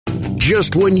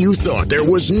just when you thought there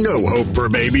was no hope for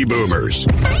baby boomers.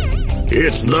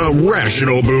 It's the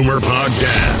Rational Boomer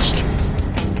Podcast.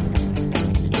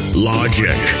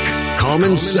 Logic,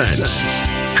 common sense,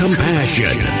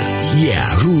 compassion. Yeah,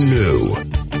 who knew?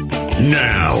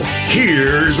 Now,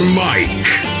 here's Mike.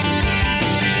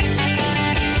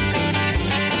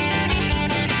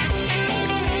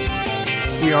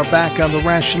 We are back on the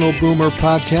Rational Boomer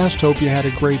Podcast. Hope you had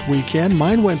a great weekend.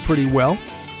 Mine went pretty well.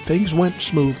 Things went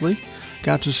smoothly.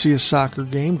 Got to see a soccer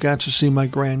game. Got to see my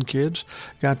grandkids.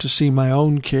 Got to see my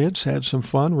own kids. Had some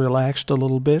fun. Relaxed a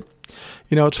little bit.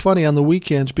 You know, it's funny on the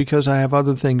weekends because I have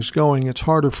other things going. It's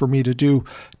harder for me to do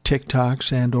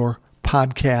TikToks and or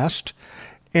podcast.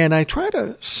 And I try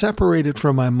to separate it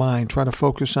from my mind. Try to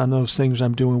focus on those things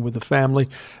I'm doing with the family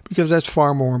because that's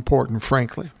far more important,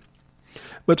 frankly.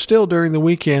 But still, during the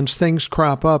weekends, things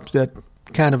crop up that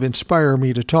kind of inspire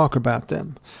me to talk about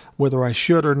them. Whether I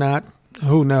should or not,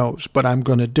 who knows? But I'm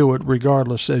going to do it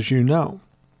regardless, as you know.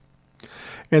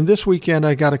 And this weekend,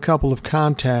 I got a couple of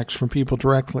contacts from people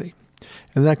directly.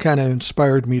 And that kind of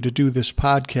inspired me to do this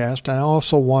podcast. I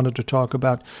also wanted to talk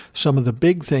about some of the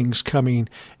big things coming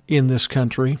in this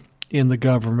country, in the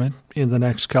government, in the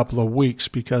next couple of weeks,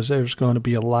 because there's going to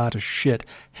be a lot of shit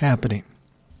happening.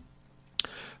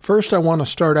 First, I want to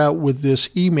start out with this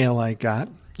email I got.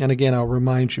 And again, I'll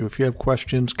remind you, if you have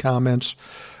questions, comments,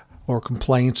 or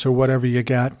complaints, or whatever you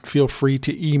got, feel free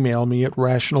to email me at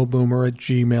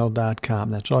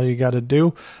rationalboomer@gmail.com. That's all you got to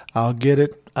do. I'll get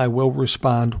it. I will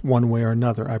respond one way or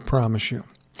another, I promise you.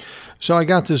 So I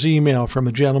got this email from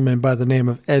a gentleman by the name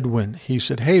of Edwin. He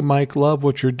said, "Hey, Mike, love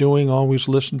what you're doing. Always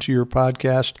listen to your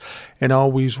podcast and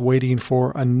always waiting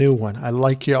for a new one. I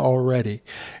like you already.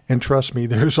 And trust me,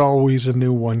 there's always a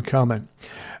new one coming.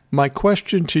 My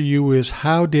question to you is,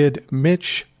 how did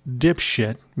Mitch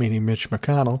dipshit, meaning Mitch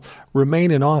McConnell,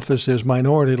 remain in office as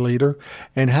minority leader,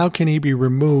 and how can he be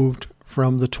removed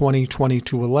from the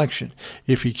 2022 election,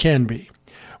 if he can be?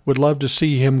 Would love to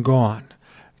see him gone.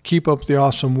 Keep up the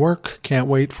awesome work. Can't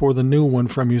wait for the new one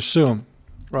from you soon."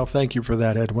 Well, thank you for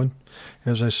that, Edwin.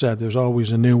 As I said, there's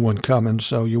always a new one coming,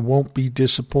 so you won't be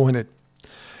disappointed.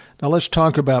 Now let's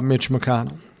talk about Mitch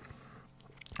McConnell.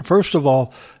 First of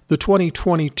all, the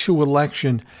 2022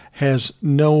 election has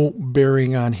no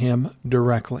bearing on him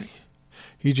directly.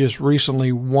 He just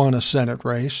recently won a Senate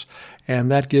race, and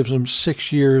that gives him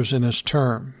 6 years in his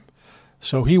term.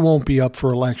 So he won't be up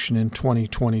for election in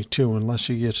 2022 unless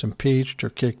he gets impeached or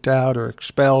kicked out or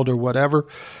expelled or whatever.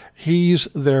 He's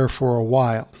there for a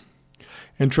while.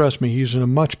 And trust me, he's in a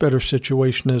much better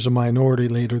situation as a minority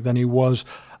leader than he was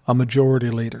a majority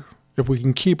leader. If we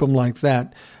can keep him like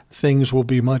that, things will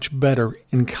be much better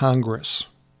in Congress.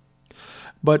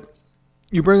 But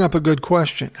you bring up a good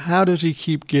question. How does he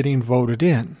keep getting voted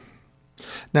in?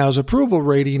 Now, his approval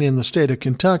rating in the state of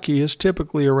Kentucky is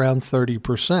typically around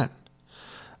 30%.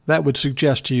 That would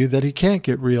suggest to you that he can't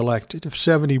get reelected. If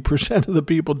 70% of the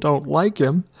people don't like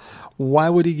him, why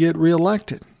would he get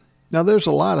reelected? Now, there's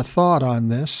a lot of thought on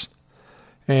this.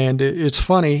 And it's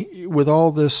funny, with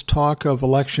all this talk of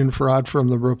election fraud from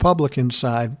the Republican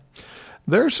side,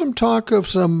 there's some talk of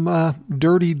some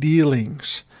dirty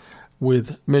dealings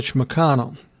with Mitch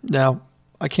McConnell. Now,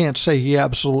 I can't say he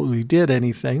absolutely did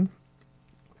anything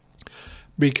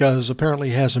because apparently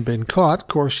he hasn't been caught. Of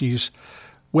course, he's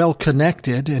well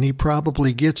connected and he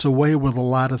probably gets away with a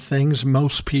lot of things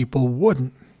most people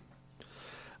wouldn't.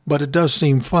 But it does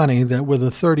seem funny that with a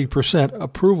 30%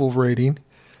 approval rating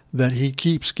that he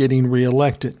keeps getting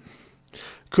reelected.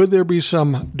 Could there be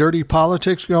some dirty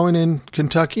politics going in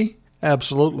Kentucky?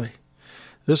 Absolutely.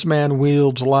 This man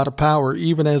wields a lot of power,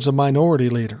 even as a minority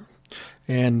leader.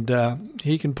 And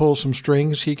he can pull some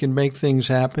strings. He can make things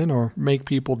happen or make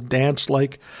people dance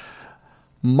like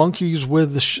monkeys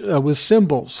with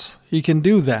cymbals. He can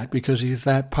do that because he's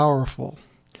that powerful.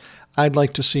 I'd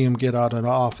like to see him get out of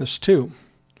office, too.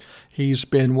 He's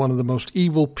been one of the most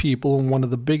evil people and one of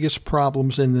the biggest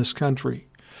problems in this country.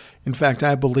 In fact,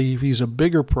 I believe he's a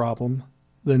bigger problem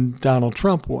than Donald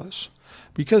Trump was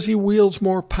because he wields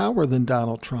more power than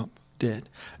Donald Trump did.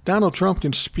 Donald Trump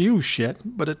can spew shit,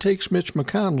 but it takes Mitch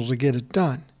McConnell to get it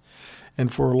done.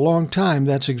 And for a long time,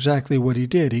 that's exactly what he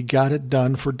did. He got it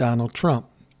done for Donald Trump.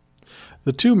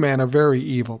 The two men are very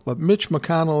evil, but Mitch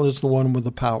McConnell is the one with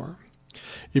the power.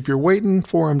 If you're waiting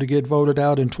for him to get voted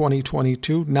out in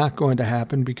 2022, not going to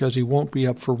happen because he won't be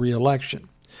up for re-election.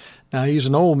 Now, he's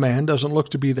an old man, doesn't look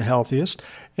to be the healthiest,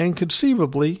 and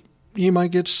conceivably, he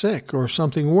might get sick or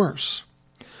something worse.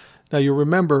 Now, you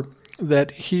remember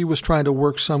that he was trying to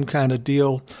work some kind of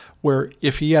deal where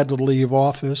if he had to leave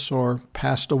office or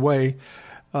passed away,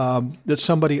 that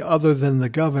somebody other than the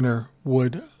governor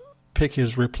would pick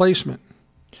his replacement.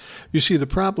 You see, the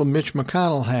problem Mitch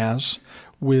McConnell has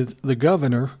with the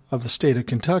governor of the state of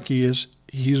Kentucky is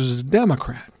he's a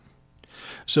Democrat.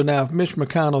 So now if Mitch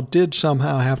McConnell did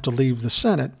somehow have to leave the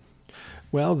Senate,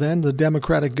 well, then the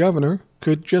Democratic governor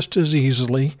could just as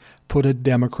easily put a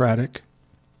Democratic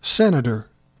senator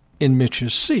in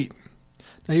Mitch's seat.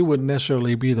 Now, he wouldn't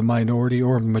necessarily be the minority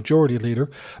or majority leader,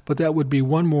 but that would be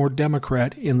one more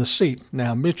Democrat in the seat.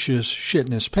 Now, Mitch is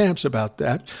shitting his pants about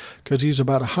that because he's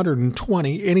about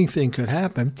 120. Anything could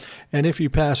happen. And if he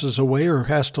passes away or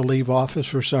has to leave office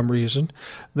for some reason,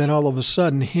 then all of a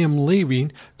sudden him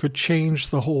leaving could change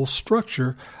the whole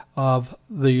structure of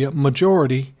the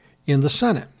majority in the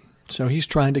Senate. So he's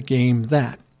trying to game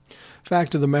that.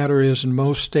 Fact of the matter is, in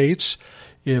most states,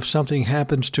 if something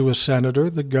happens to a senator,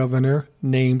 the governor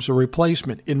names a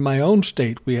replacement. In my own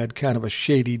state, we had kind of a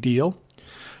shady deal.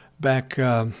 Back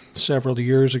several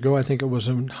years ago, I think it was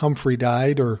when Humphrey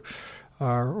died or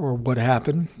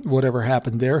whatever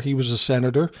happened there. He was a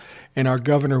senator, and our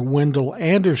Governor Wendell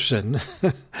Anderson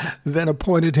then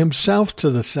appointed himself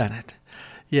to the Senate.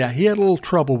 Yeah, he had a little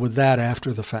trouble with that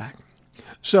after the fact.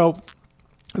 So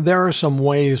there are some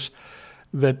ways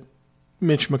that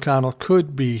Mitch McConnell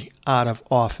could be out of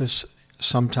office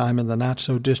sometime in the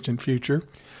not-so-distant future.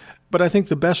 But I think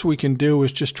the best we can do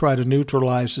is just try to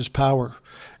neutralize his power,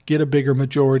 get a bigger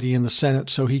majority in the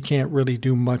Senate so he can't really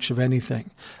do much of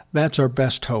anything. That's our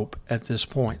best hope at this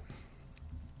point.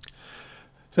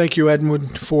 Thank you, Edwin,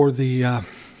 for the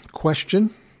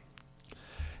question.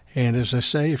 And as I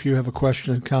say, if you have a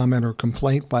question, comment, or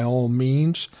complaint, by all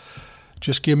means,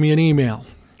 just give me an email.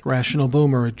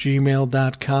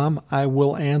 rationalboomer@gmail.com. I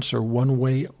will answer one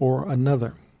way or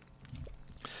another.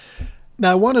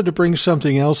 Now, I wanted to bring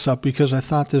something else up because I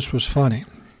thought this was funny.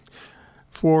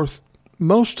 For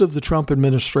most of the Trump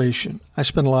administration, I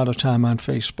spent a lot of time on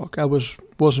Facebook. I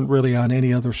wasn't really on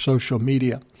any other social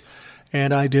media.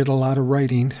 And I did a lot of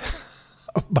writing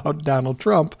about Donald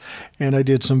Trump, and I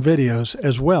did some videos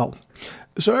as well.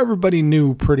 So everybody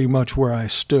knew pretty much where I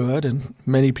stood, and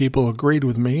many people agreed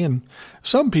with me, and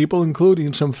some people,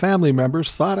 including some family members,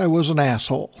 thought I was an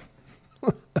asshole.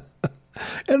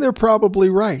 And they're probably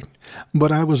right.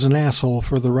 But I was an asshole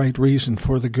for the right reason,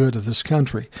 for the good of this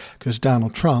country, because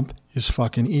Donald Trump is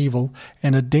fucking evil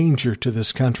and a danger to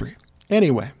this country.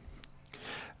 Anyway,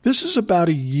 this is about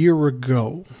a year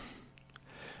ago,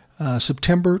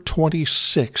 September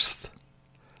 26th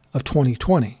of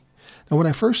 2020. And when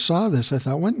I first saw this, I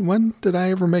thought, when did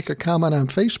I ever make a comment on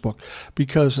Facebook?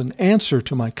 Because an answer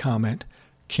to my comment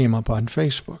came up on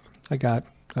Facebook. I got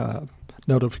a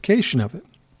notification of it.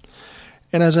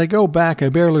 And as I go back, I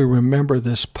barely remember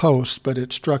this post, but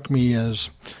it struck me as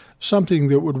something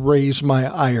that would raise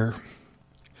my ire.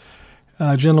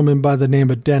 A gentleman by the name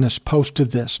of Dennis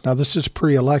posted this. Now, this is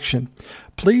pre-election.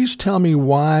 Please tell me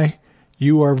why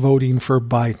you are voting for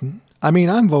Biden. I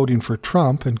mean, I'm voting for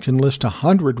Trump and can list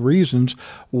 100 reasons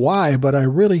why, but I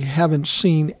really haven't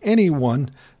seen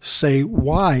anyone say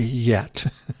why yet.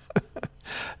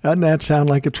 Doesn't that sound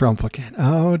like a Trump again?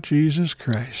 Oh, Jesus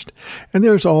Christ. And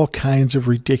there's all kinds of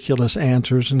ridiculous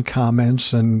answers and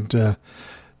comments and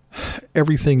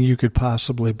everything you could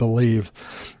possibly believe.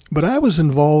 But I was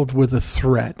involved with a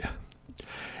thread.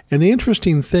 And the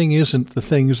interesting thing isn't the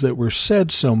things that were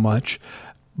said so much,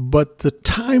 but the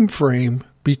time frame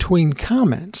between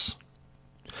comments.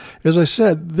 As I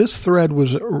said, this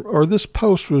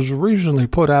post was originally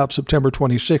put out September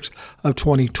 26th of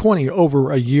 2020,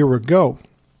 over a year ago.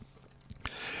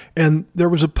 And there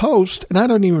was a post, and I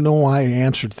don't even know why I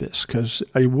answered this, because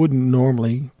I wouldn't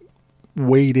normally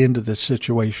wade into this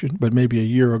situation, but maybe a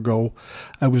year ago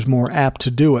I was more apt to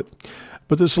do it.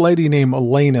 But this lady named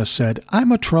Elena said,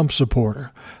 I'm a Trump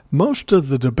supporter. Most of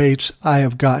the debates I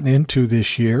have gotten into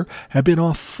this year have been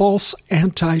off false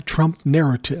anti-Trump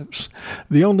narratives.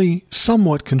 The only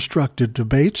somewhat constructive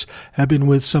debates have been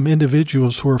with some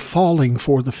individuals who are falling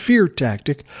for the fear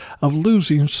tactic of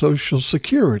losing Social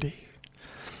Security.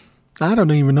 I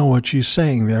don't even know what she's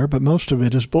saying there, but most of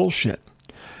it is bullshit.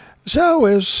 So,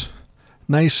 as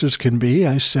nice as can be,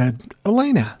 I said,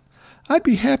 Elena, I'd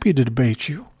be happy to debate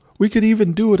you. We could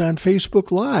even do it on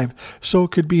Facebook Live, so it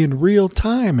could be in real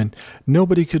time, and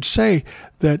nobody could say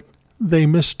that they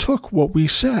mistook what we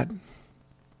said.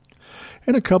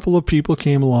 And a couple of people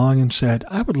came along and said,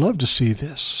 I would love to see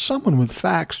this. Someone with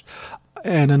facts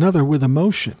and another with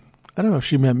emotion. I don't know if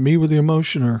she meant me with the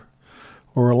emotion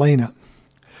or Elena.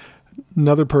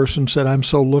 Another person said, I'm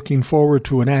so looking forward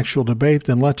to an actual debate,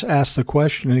 then let's ask the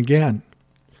question again.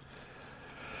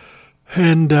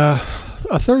 And a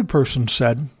third person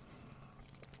said,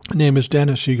 name is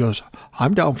Dennis. He goes,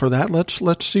 I'm down for that.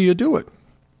 Let's see you do it.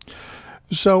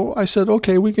 So I said,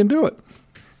 okay, we can do it.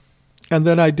 And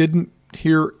then I didn't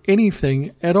hear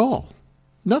anything at all.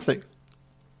 Nothing.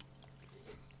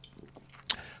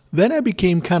 Then I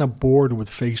became kind of bored with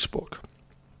Facebook.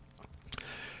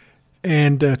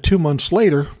 And 2 months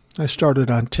later, I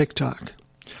started on TikTok.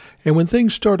 And when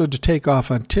things started to take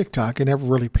off on TikTok, I never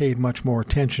really paid much more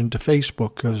attention to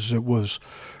Facebook because it was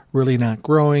really not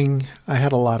growing. I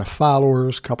had a lot of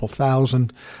followers, a couple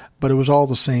thousand, but it was all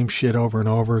the same shit over and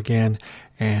over again.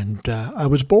 And I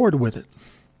was bored with it.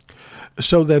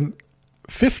 So then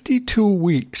 52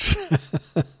 weeks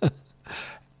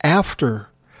after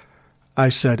I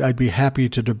said I'd be happy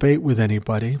to debate with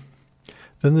anybody,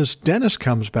 then this Dennis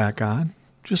comes back on,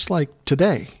 just like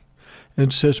today,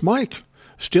 and says, Mike,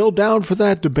 still down for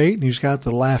that debate? And he's got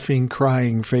the laughing,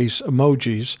 crying face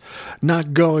emojis.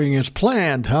 Not going as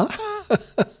planned, huh?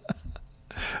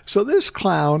 So this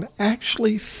clown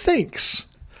actually thinks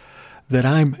that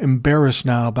I'm embarrassed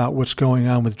now about what's going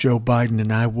on with Joe Biden,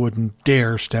 and I wouldn't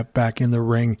dare step back in the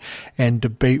ring and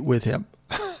debate with him.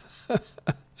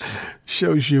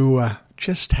 Shows you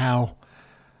just how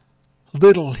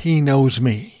little he knows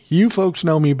me. You folks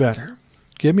know me better.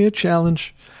 Give me a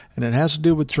challenge, and it has to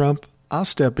do with Trump. I'll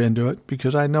step into it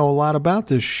because I know a lot about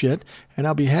this shit, and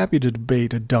I'll be happy to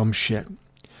debate a dumb shit.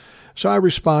 So I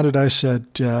responded, I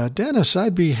said, Dennis,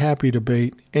 I'd be happy to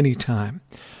debate any time.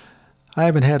 I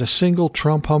haven't had a single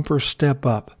Trump humper step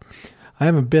up. I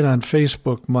haven't been on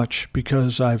Facebook much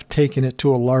because I've taken it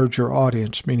to a larger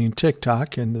audience, meaning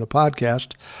TikTok and the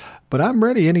podcast, but I'm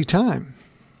ready anytime.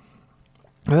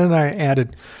 And then I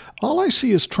added, all I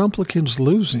see is Trumplicans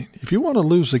losing. If you want to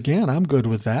lose again, I'm good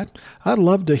with that. I'd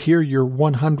love to hear your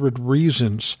 100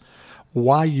 reasons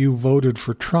why you voted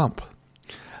for Trump.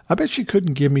 I bet you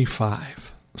couldn't give me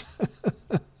 5.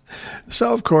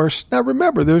 So, of course, now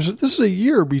remember, this is a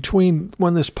year between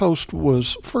when this post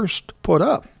was first put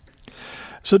up.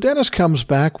 So Dennis comes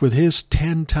back with his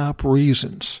 10 top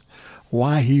reasons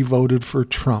why he voted for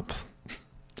Trump.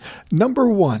 Number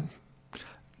 1,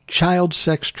 child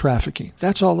sex trafficking.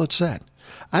 That's all it said.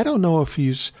 I don't know if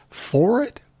he's for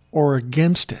it or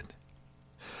against it.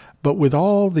 But with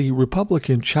all the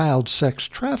Republican child sex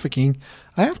trafficking,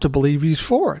 I have to believe he's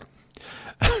for it.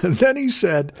 Then he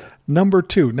said, number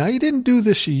 2. Now, he didn't do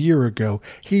this a year ago.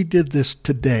 He did this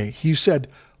today. He said,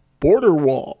 border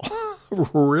wall.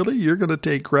 Really? You're going to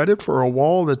take credit for a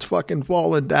wall that's fucking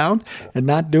falling down and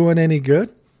not doing any good?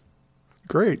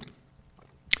 Great.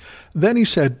 Then he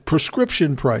said,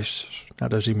 prescription prices. Now,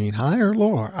 does he mean higher or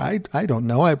lower? I don't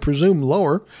know. I presume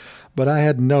lower, but I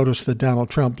hadn't noticed that Donald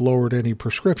Trump lowered any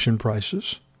prescription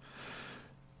prices.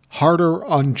 Harder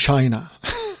on China.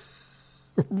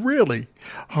 Really?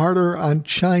 Harder on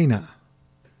China.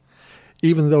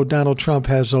 Even though Donald Trump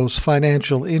has those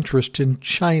financial interests in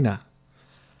China.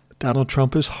 Donald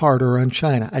Trump is harder on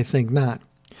China. I think not.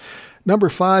 Number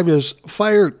 5 is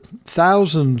fired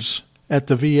thousands at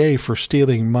the VA for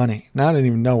stealing money. Now, I don't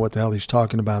even know what the hell he's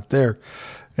talking about there.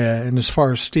 And as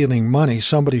far as stealing money,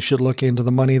 somebody should look into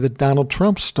the money that Donald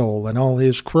Trump stole and all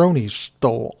his cronies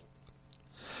stole.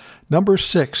 Number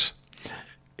 6,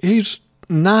 he's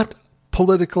not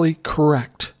politically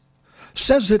correct.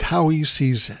 Says it how he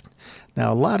sees it.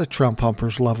 Now, a lot of Trump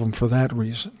humpers love him for that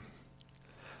reason.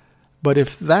 But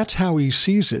if that's how he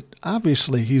sees it,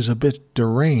 obviously he's a bit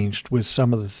deranged with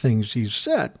some of the things he's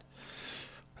said.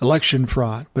 Election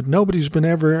fraud, but nobody's been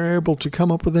ever able to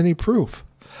come up with any proof.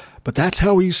 But that's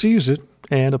how he sees it,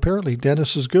 and apparently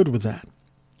Dennis is good with that.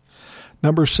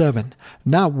 Number 7,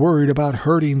 not worried about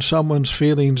hurting someone's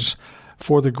feelings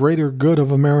for the greater good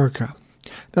of America.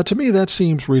 Now, to me, that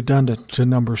seems redundant to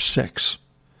number 6.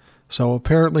 So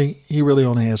apparently he really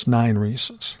only has 9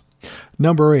 reasons.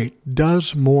 Number 8,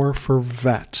 does more for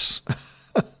vets.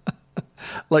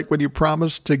 Like when you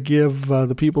promised to give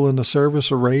the people in the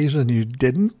service a raise and you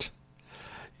didn't.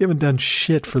 You haven't done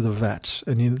shit for the vets,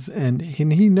 and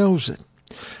he knows it.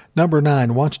 Number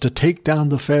 9, wants to take down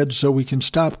the Fed so we can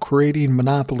stop creating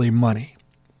monopoly money.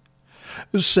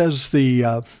 Says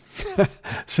the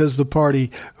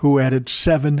party who added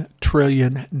 $7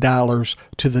 trillion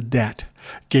to the debt,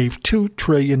 gave $2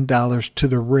 trillion to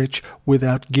the rich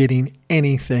without getting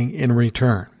anything in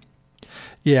return.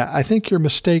 Yeah, I think you're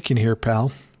mistaken here,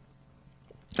 pal.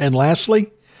 And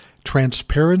lastly,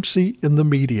 transparency in the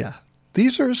media.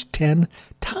 These are his 10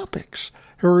 topics,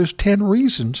 or his 10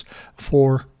 reasons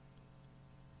for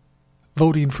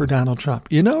voting for Donald Trump.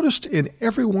 You noticed in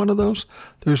every one of those,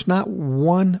 there's not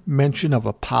one mention of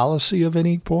a policy of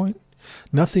any point,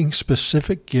 nothing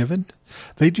specific given.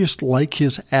 They just like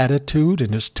his attitude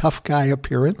and his tough guy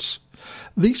appearance.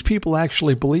 These people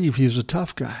actually believe he's a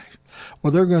tough guy.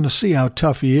 Well, they're going to see how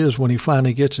tough he is when he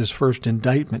finally gets his first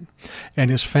indictment and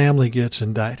his family gets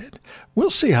indicted.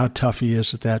 We'll see how tough he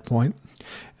is at that point.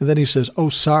 And then he says, oh,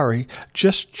 sorry,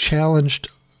 just challenged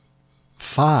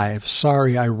 5.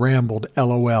 Sorry, I rambled,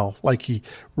 LOL, like he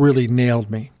really nailed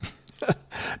me.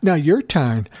 Now your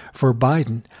turn for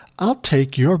Biden. I'll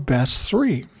take your best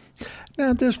 3. Now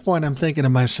at this point, I'm thinking to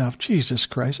myself, Jesus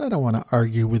Christ, I don't want to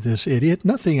argue with this idiot.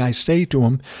 Nothing I say to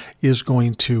him is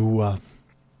going to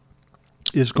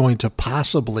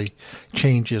possibly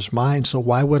change his mind. So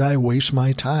why would I waste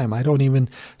my time? I don't even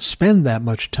spend that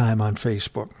much time on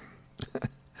Facebook.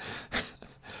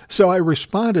 So I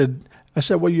responded, I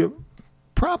said, well, you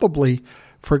probably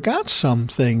forgot some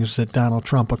things that Donald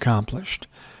Trump accomplished.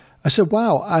 I said,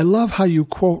 wow, I love how you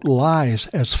quote lies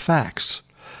as facts.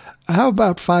 How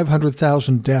about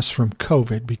 500,000 deaths from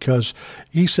COVID because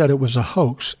he said it was a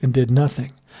hoax and did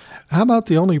nothing? How about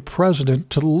the only president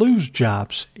to lose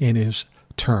jobs in his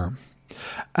term?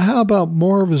 How about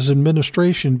more of his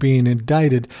administration being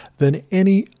indicted than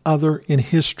any other in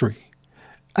history?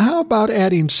 How about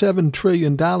adding $7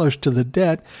 trillion to the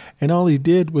debt and all he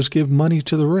did was give money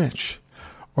to the rich?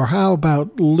 Or how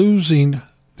about losing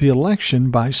the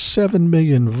election by 7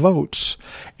 million votes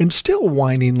and still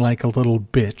whining like a little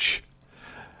bitch?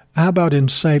 How about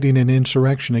inciting an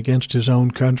insurrection against his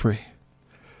own country?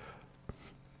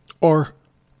 Or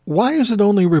why is it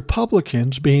only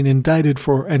Republicans being indicted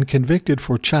for and convicted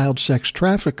for child sex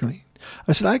trafficking?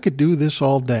 I said, I could do this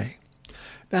all day.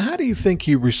 Now, how do you think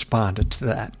he responded to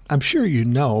that? I'm sure you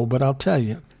know, but I'll tell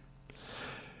you.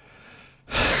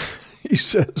 He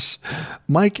says,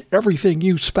 Mike, everything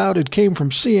you spouted came from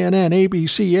CNN,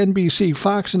 ABC, NBC,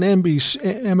 Fox, and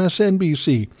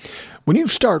MSNBC. When you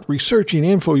start researching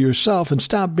info yourself and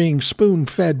stop being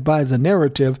spoon-fed by the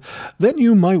narrative, then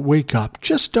you might wake up.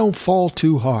 Just don't fall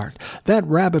too hard. That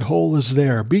rabbit hole is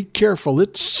there. Be careful.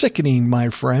 It's sickening, my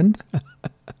friend.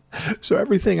 So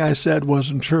everything I said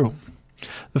wasn't true.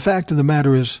 The fact of the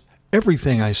matter is,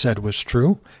 everything I said was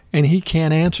true, and he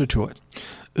can't answer to it.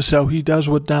 So he does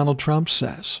what Donald Trump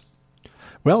says.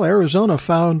 Well, Arizona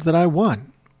found that I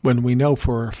won, when we know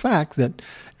for a fact that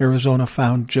Arizona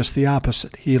found just the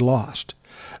opposite. He lost.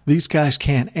 These guys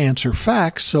can't answer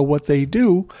facts, so what they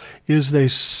do is they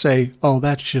say, oh,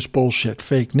 that's just bullshit,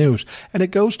 fake news. And it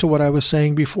goes to what I was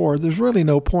saying before. There's really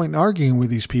no point in arguing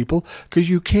with these people because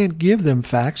you can't give them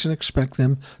facts and expect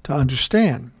them to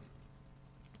understand.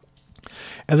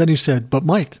 And then he said, but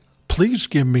Mike, please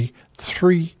give me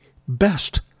 3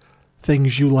 best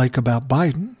things you like about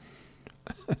Biden.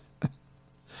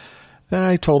 Then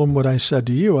I told him what I said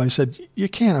to you. I said, you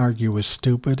can't argue with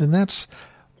stupid, and that's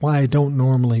why I don't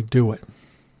normally do it.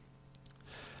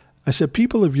 I said,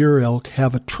 people of your ilk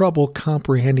have a trouble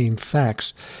comprehending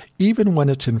facts, even when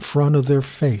it's in front of their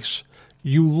face.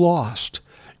 You lost.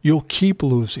 You'll keep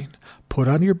losing. Put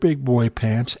on your big boy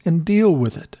pants and deal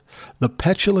with it. The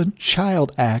petulant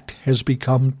child act has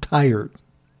become tired.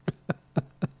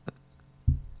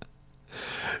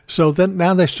 So then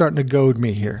now they're starting to goad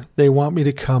me here. They want me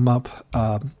to come up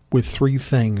with 3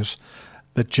 things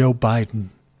that Joe Biden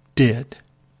did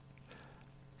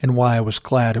and why I was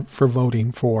glad for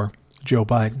voting for Joe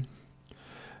Biden.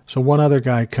 So one other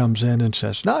guy comes in and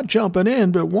says, not jumping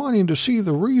in, but wanting to see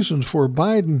the reasons for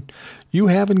Biden you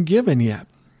haven't given yet.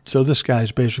 So this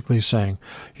guy's basically saying,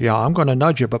 yeah, I'm going to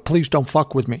nudge you, but please don't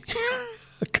fuck with me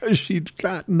because she's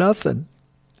got nothing.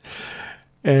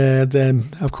 And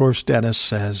then, of course, Dennis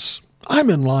says, I'm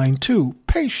in line too,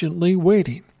 patiently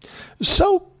waiting.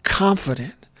 So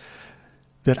confident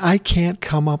that I can't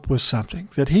come up with something,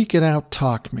 that he can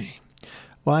out-talk me.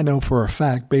 Well, I know for a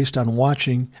fact, based on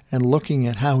watching and looking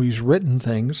at how he's written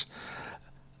things,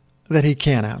 that he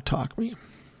can't out-talk me.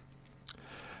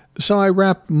 So I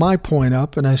wrapped my point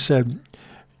up and I said,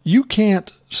 you can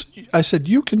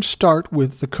start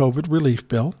with the COVID relief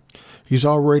bill. He's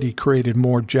already created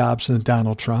more jobs than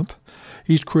Donald Trump.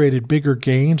 He's created bigger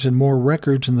gains and more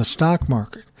records in the stock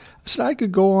market. I said, I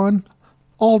could go on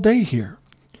all day here,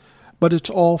 but it's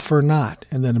all for naught.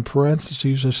 And then in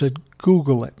parentheses, I said,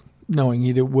 Google it, knowing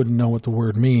he wouldn't know what the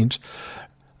word means.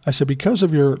 I said, because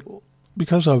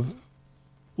of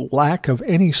lack of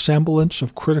any semblance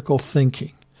of critical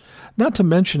thinking, not to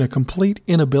mention a complete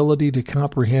inability to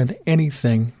comprehend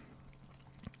anything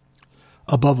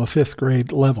above a 5th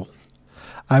grade level.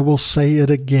 I will say it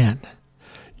again.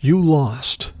 You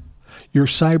lost. Your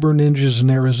cyber ninjas in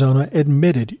Arizona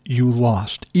admitted you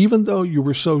lost, even though you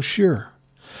were so sure.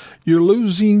 You're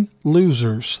losing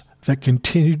losers that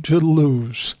continue to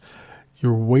lose.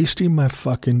 You're wasting my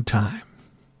fucking time.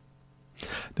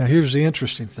 Now, here's the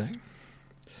interesting thing.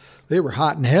 They were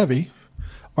hot and heavy.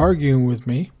 arguing with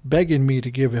me, begging me to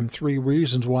give him 3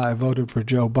 reasons why I voted for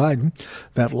Joe Biden.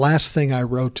 That last thing I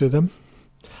wrote to them,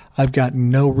 I've got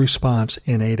no response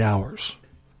in 8 hours.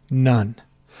 None.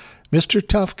 Mr.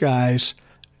 Tough Guys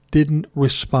didn't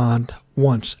respond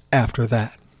once after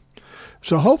that.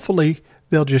 So hopefully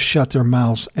they'll just shut their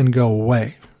mouths and go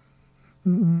away.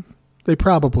 They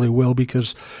probably will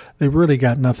because they've really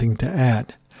got nothing to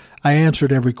add. I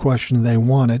answered every question they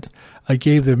wanted. I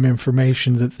gave them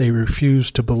information that they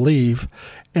refused to believe,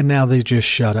 and now they just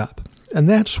shut up. And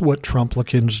that's what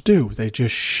Trumplicans do. They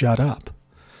just shut up.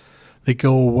 They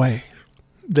go away.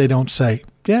 They don't say,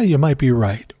 yeah, you might be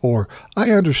right, or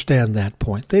I understand that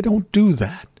point. They don't do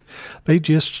that. They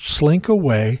just slink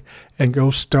away and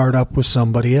go start up with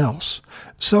somebody else,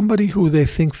 somebody who they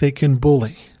think they can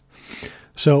bully.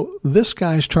 So this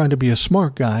guy's trying to be a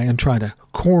smart guy and trying to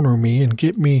corner me and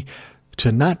get me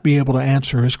to not be able to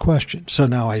answer his question. So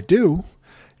now I do,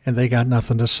 and they got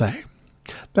nothing to say.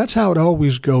 That's how it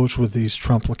always goes with these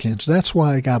Trumplicans. That's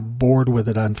why I got bored with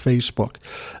it on Facebook.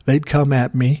 They'd come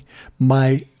at me.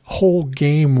 My whole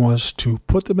game was to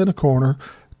put them in a corner,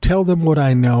 tell them what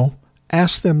I know,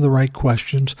 ask them the right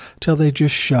questions till they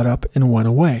just shut up and went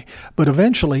away. But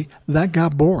eventually that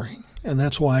got boring. And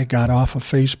that's why I got off of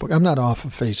Facebook. I'm not off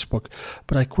of Facebook,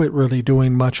 but I quit really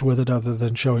doing much with it other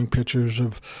than showing pictures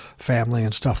of family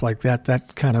and stuff like that,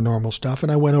 that kind of normal stuff.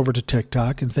 And I went over to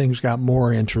TikTok and things got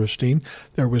more interesting.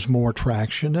 There was more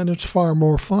traction and it's far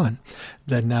more fun.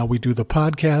 Then now we do the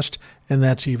podcast and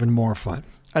that's even more fun.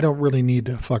 I don't really need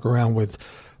to fuck around with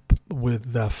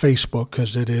Facebook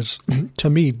because it is, to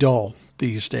me, dull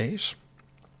these days.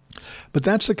 But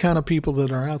that's the kind of people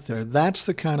that are out there. That's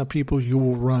the kind of people you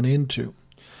will run into.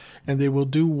 And they will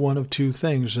do one of 2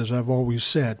 things, as I've always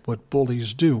said, what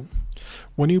bullies do.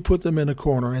 When you put them in a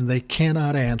corner and they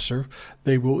cannot answer,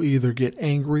 they will either get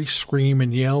angry, scream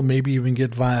and yell, maybe even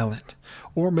get violent.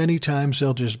 Or many times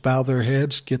they'll just bow their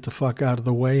heads, get the fuck out of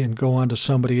the way, and go on to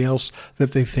somebody else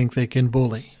that they think they can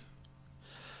bully.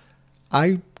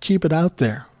 I keep it out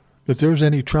there. If there's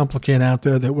any Trumplican out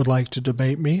there that would like to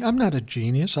debate me, I'm not a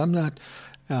genius. I'm not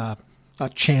a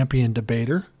champion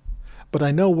debater. But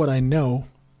I know what I know,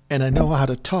 and I know how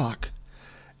to talk.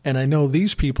 And I know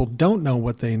these people don't know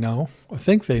what they know, or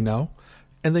think they know,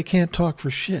 and they can't talk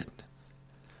for shit.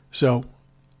 So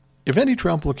if any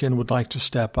Trumplican would like to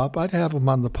step up, I'd have them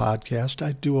on the podcast.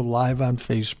 I'd do a live on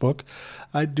Facebook.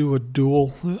 I'd do a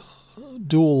dual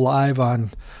live on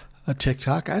a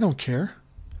TikTok. I don't care.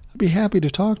 I'd be happy to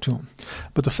talk to them.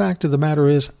 But the fact of the matter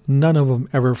is, none of them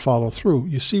ever follow through.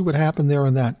 You see what happened there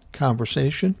in that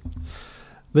conversation?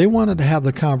 They wanted to have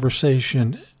the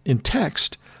conversation in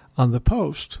text on the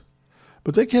post,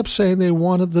 but they kept saying they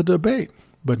wanted the debate.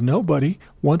 But nobody,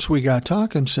 once we got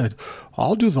talking, said,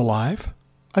 I'll do the live.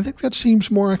 I think that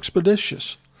seems more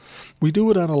expeditious. We do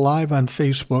it on a live on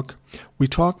Facebook. We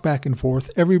talk back and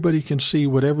forth. Everybody can see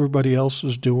what everybody else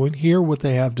is doing, hear what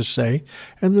they have to say,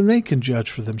 and then they can judge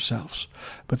for themselves.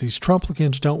 But these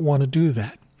Trumplicans don't want to do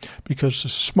that because they're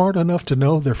smart enough to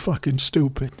know they're fucking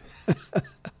stupid.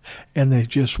 And they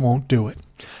just won't do it.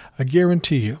 I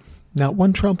guarantee you, not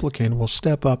one Trumplican will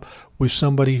step up with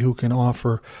somebody who can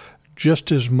offer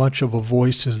just as much of a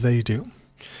voice as they do.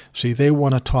 See, they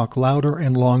want to talk louder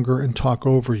and longer and talk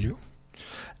over you.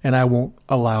 And I won't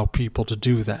allow people to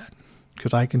do that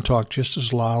because I can talk just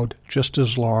as loud, just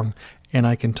as long, and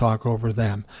I can talk over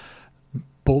them.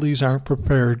 Bullies aren't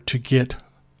prepared to get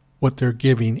what they're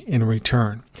giving in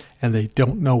return, and they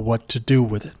don't know what to do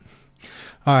with it.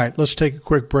 All right, let's take a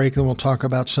quick break and we'll talk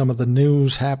about some of the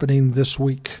news happening this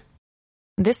week.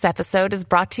 This episode is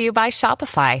brought to you by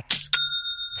Shopify.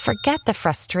 Forget the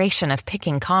frustration of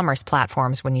picking commerce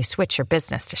platforms when you switch your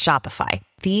business to Shopify,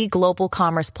 the global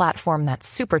commerce platform that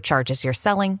supercharges your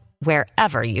selling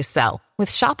wherever you sell. With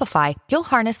Shopify, you'll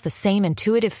harness the same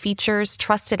intuitive features,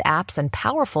 trusted apps, and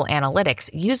powerful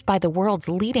analytics used by the world's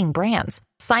leading brands.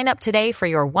 Sign up today for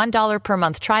your $1 per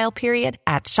month trial period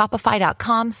at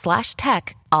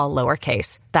shopify.com/tech, all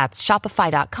lowercase. That's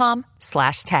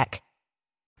shopify.com/tech.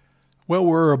 Well,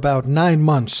 we're about 9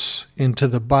 months into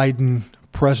the Biden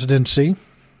presidency.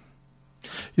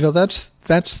 You know, that's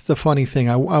the funny thing.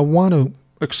 I want to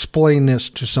explain this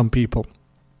to some people.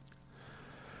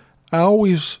 I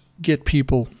always get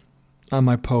people on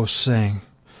my posts saying,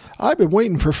 I've been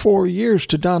waiting for 4 years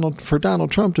for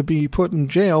Donald Trump to be put in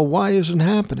jail. Why isn't it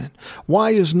happening?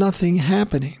 Why is nothing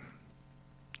happening?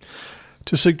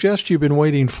 To suggest you've been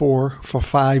waiting for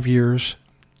 5 years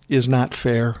is not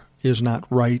fair, is not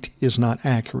right, is not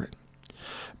accurate.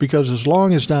 Because as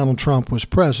long as Donald Trump was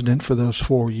president for those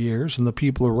 4 years and the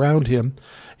people around him,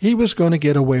 he was going to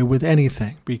get away with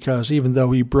anything, because even though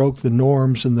he broke the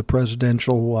norms in the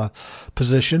presidential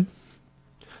position,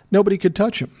 nobody could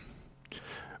touch him.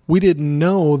 We didn't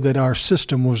know that our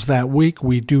system was that weak.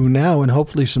 We do now, and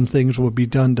hopefully some things will be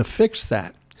done to fix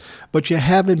that. But you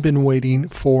haven't been waiting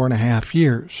 4.5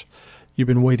 years. You've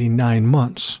been waiting 9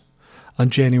 months. On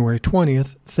January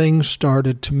 20th, things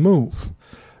started to move.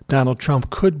 Donald Trump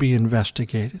could be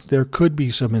investigated. There could be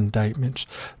some indictments.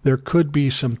 There could be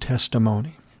some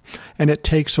testimony. And it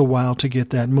takes a while to get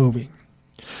that moving.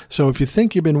 So if you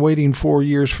think you've been waiting 4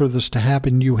 years for this to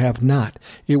happen, you have not.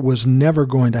 It was never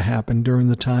going to happen during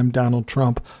the time Donald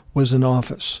Trump was in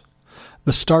office.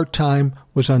 The start time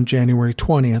was on January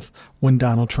 20th when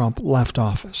Donald Trump left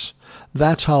office.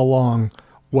 That's how long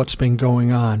what's been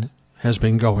going on has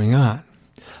been going on.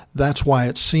 That's why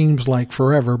it seems like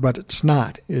forever, but it's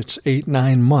not. It's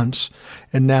 8-9 months,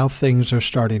 and now things are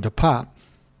starting to pop.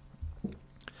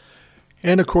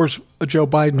 And, of course, Joe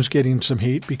Biden's getting some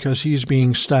heat because he's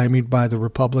being stymied by the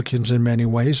Republicans in many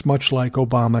ways, much like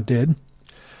Obama did.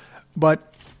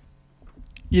 But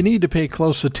you need to pay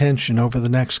close attention over the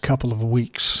next couple of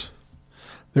weeks.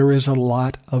 There is a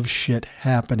lot of shit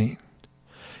happening,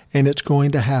 and it's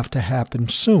going to happen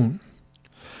soon.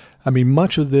 I mean,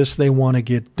 much of this they want to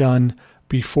get done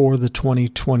before the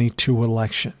 2022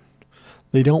 election.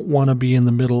 They don't want to be in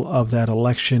the middle of that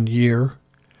election year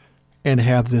and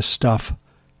have this stuff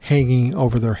hanging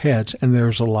over their heads, and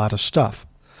there's a lot of stuff.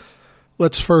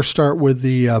 Let's first start with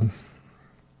the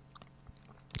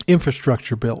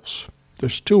infrastructure bills.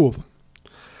 There's two of them.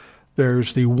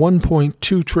 There's the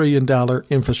 $1.2 trillion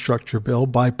infrastructure bill,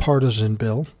 bipartisan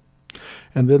bill,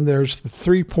 and then there's the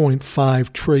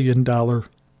 $3.5 trillion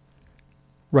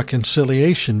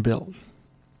reconciliation bill.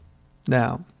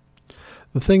 Now,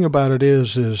 the thing about it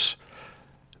is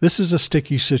this is a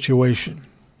sticky situation.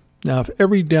 Now, if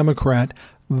every Democrat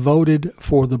voted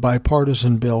for the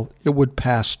bipartisan bill, it would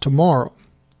pass tomorrow.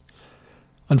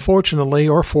 Unfortunately,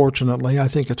 or fortunately, I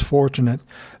think it's fortunate,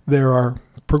 there are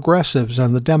progressives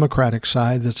on the Democratic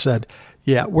side that said,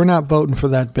 yeah, we're not voting for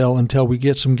that bill until we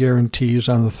get some guarantees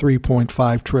on the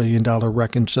 $3.5 trillion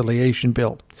reconciliation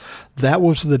bill. That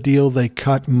was the deal they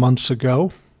cut months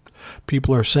ago.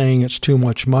 People are saying it's too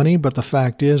much money, but the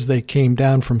fact is they came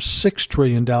down from $6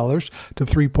 trillion to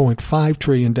 $3.5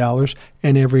 trillion,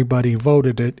 and everybody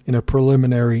voted it in a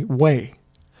preliminary way.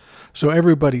 So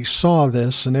everybody saw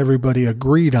this and everybody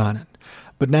agreed on it.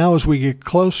 But now as we get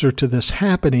closer to this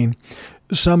happening,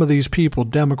 some of these people,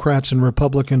 Democrats and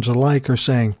Republicans alike, are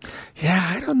saying,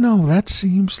 yeah, I don't know, that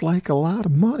seems like a lot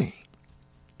of money.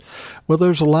 Well,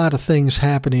 there's a lot of things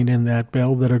happening in that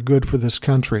bill that are good for this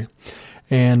country.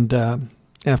 And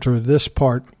after this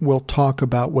part, we'll talk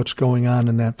about what's going on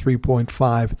in that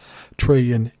 $3.5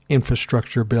 trillion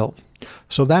infrastructure bill.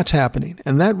 So that's happening.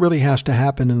 And that really has to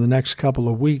happen in the next couple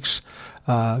of weeks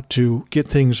to get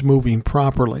things moving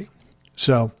properly.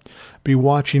 So be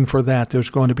watching for that. There's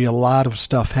going to be a lot of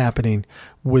stuff happening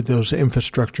with those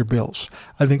infrastructure bills.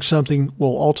 I think something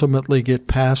will ultimately get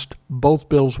passed. Both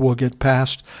bills will get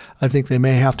passed. I think they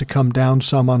may have to come down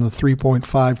some on the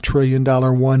 $3.5 trillion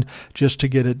one just to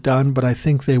get it done, but I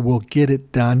think they will get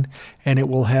it done, and it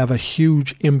will have a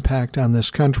huge impact on this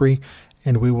country,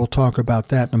 and we will talk about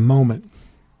that in a moment.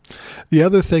 The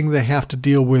other thing they have to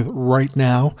deal with right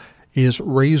now is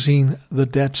raising the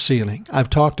debt ceiling. I've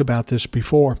talked about this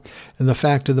before, and the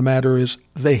fact of the matter is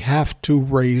they have to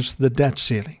raise the debt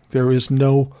ceiling. There is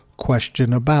no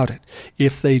question about it.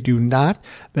 If they do not,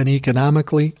 then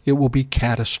economically it will be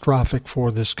catastrophic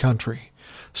for this country.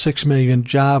 6 million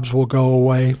jobs will go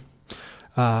away,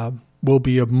 will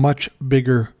be a much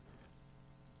bigger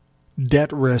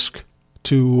debt risk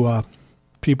to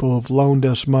people who have loaned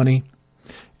us money,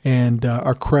 and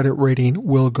our credit rating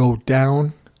will go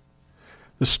down.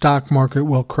 The stock market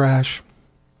will crash.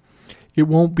 It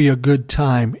won't be a good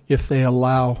time if they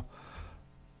allow,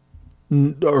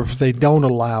 or if they don't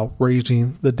allow,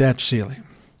 raising the debt ceiling.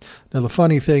 Now, the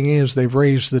funny thing is they've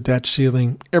raised the debt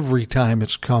ceiling every time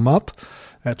it's come up.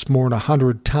 That's more than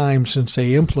 100 times since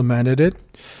they implemented it.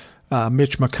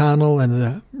 Mitch McConnell and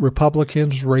the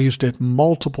Republicans raised it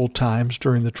multiple times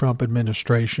during the Trump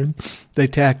administration. They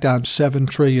tacked on $7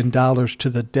 trillion to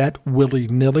the debt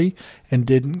willy-nilly and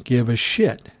didn't give a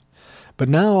shit. But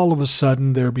now all of a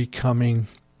sudden they're becoming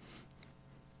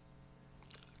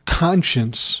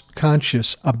conscious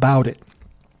about it.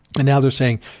 And now they're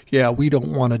saying, yeah, we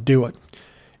don't want to do it.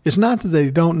 It's not that they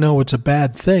don't know it's a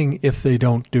bad thing if they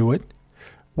don't do it.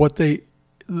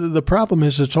 The problem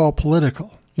is it's all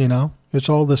political. You know, It's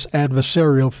all this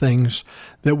adversarial things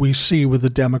that we see with the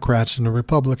Democrats and the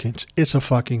Republicans. It's a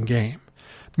fucking game.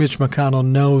 Mitch McConnell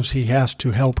knows he has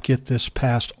to help get this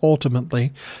passed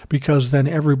ultimately, because then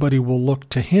everybody will look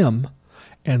to him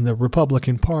and the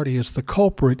Republican Party as the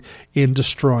culprit in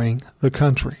destroying the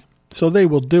country. So they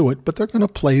will do it, but they're going to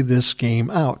play this game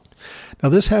out. Now,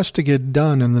 this has to get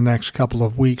done in the next couple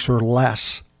of weeks or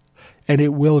less, and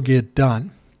it will get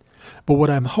done. But what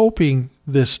I'm hoping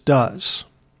this does,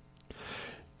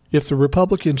 if the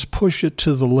Republicans push it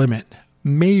to the limit,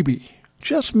 maybe,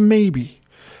 just maybe,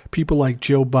 people like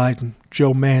Joe Biden,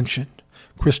 Joe Manchin,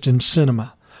 Kyrsten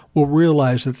Sinema will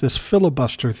realize that this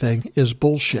filibuster thing is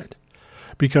bullshit.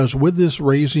 Because with this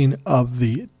raising of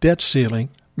the debt ceiling,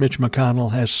 Mitch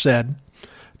McConnell has said,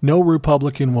 no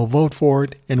Republican will vote for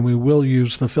it, and we will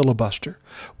use the filibuster,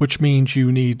 which means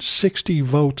you need 60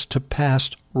 votes to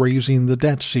pass raising the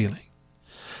debt ceiling.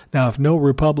 Now, if no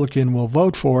Republican will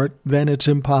vote for it, then it's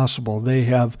impossible. They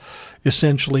have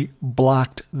essentially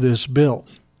blocked this bill.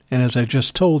 And as I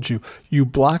just told you, you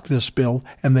block this bill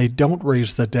and they don't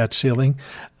raise the debt ceiling,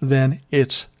 then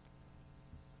it's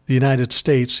the United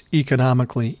States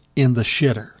economically in the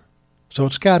shitter. So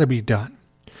it's got to be done.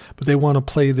 But they want to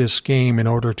play this game in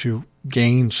order to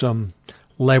gain some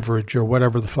leverage or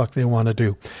whatever the fuck they want to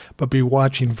do. But be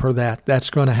watching for that. That's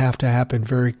going to happen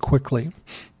very quickly.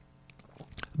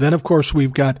 Then, of course,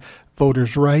 we've got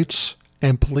voters' rights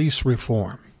and police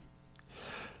reform.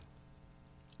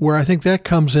 Where I think that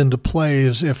comes into play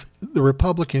is if the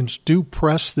Republicans do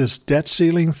press this debt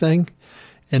ceiling thing,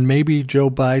 and maybe Joe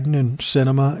Biden and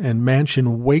Sinema and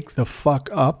Manchin wake the fuck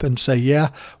up and say, yeah,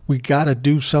 we got to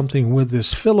do something with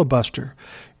this filibuster.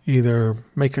 Either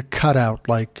make a cutout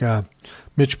like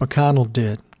Mitch McConnell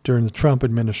did during the Trump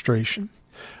administration,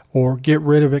 or get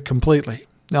rid of it completely.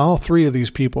 Now, all three of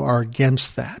these people are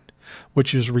against that,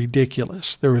 which is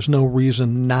ridiculous. There is no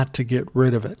reason not to get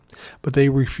rid of it, but they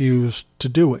refuse to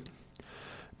do it.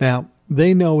 Now,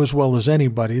 they know as well as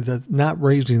anybody that not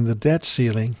raising the debt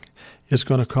ceiling is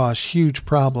going to cause huge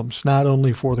problems, not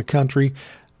only for the country,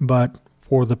 but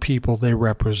for the people they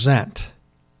represent.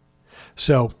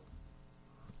 So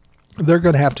they're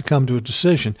going to have to come to a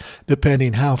decision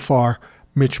depending how far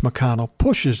Mitch McConnell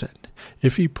pushes it.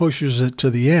 If he pushes it to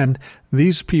the end,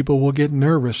 these people will get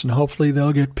nervous, and hopefully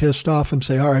they'll get pissed off and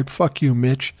say, all right, fuck you,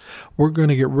 Mitch. We're going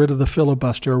to get rid of the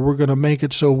filibuster. We're going to make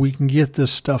it so we can get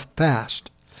this stuff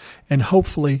passed. And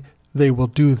hopefully they will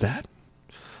do that.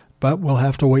 But we'll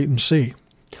have to wait and see.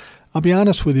 I'll be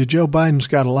honest with you, Joe Biden's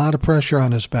got a lot of pressure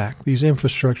on his back. These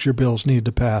infrastructure bills need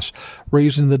to pass.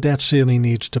 Raising the debt ceiling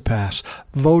needs to pass.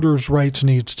 Voters' rights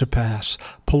needs to pass.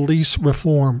 Police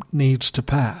reform needs to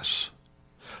pass.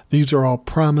 These are all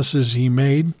promises he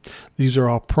made. These are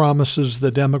all promises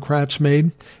the Democrats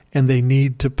made, and they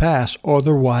need to pass.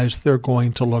 Otherwise, they're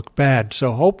going to look bad.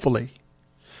 So hopefully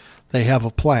they have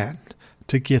a plan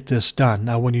to get this done.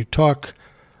 Now, when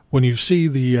you see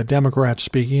the Democrats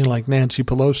speaking, like Nancy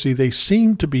Pelosi, they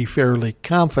seem to be fairly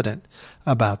confident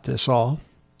about this all.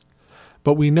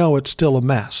 But we know it's still a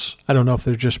mess. I don't know if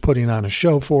they're just putting on a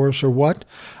show for us or what,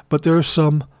 but there's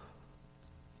some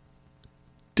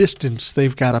distance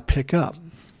they've got to pick up.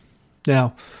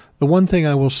 Now, the one thing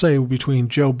I will say between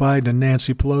Joe Biden and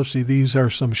Nancy Pelosi, these are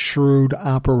some shrewd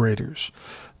operators.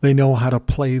 They know how to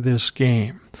play this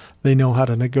game. They know how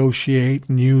to negotiate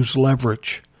and use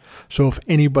leverage. So if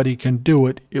anybody can do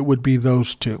it, it would be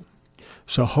those two.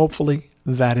 So hopefully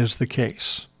that is the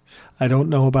case. I don't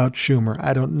know about Schumer.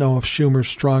 I don't know if Schumer's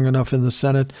strong enough in the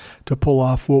Senate to pull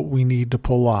off what we need to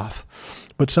pull off.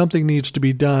 But something needs to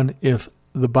be done if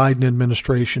the Biden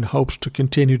administration hopes to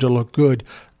continue to look good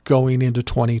going into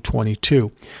 2022.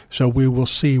 So we will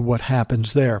see what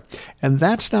happens there. And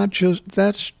that's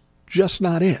just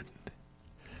not it.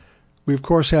 We, of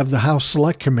course, have the House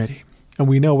Select Committee, and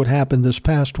we know what happened this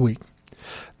past week.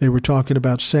 They were talking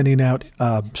about sending out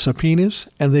subpoenas,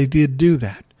 and they did do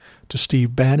that to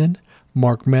Steve Bannon,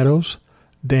 Mark Meadows,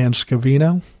 Dan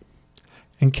Scavino,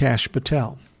 and Kash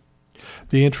Patel.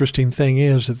 The interesting thing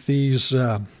is that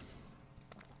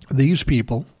these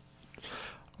people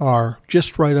are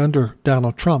just right under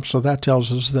Donald Trump, so that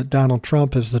tells us that Donald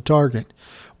Trump is the target.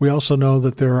 We also know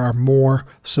that there are more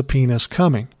subpoenas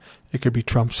coming. It could be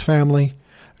Trump's family,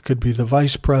 it could be the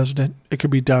vice president, it could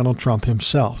be Donald Trump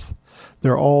himself.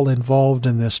 They're all involved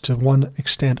in this to one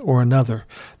extent or another.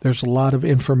 There's a lot of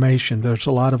information, there's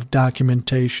a lot of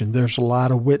documentation, there's a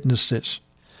lot of witnesses.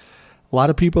 A lot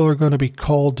of people are going to be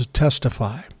called to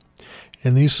testify.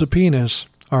 And these subpoenas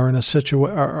are in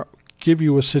a give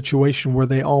you a situation where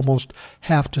they almost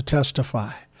have to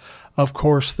testify. Of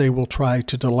course, they will try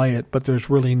to delay it, but there's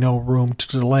really no room to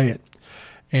delay it.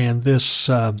 And this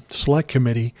select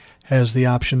committee has the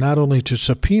option not only to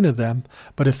subpoena them,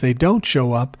 but if they don't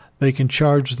show up, they can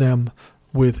charge them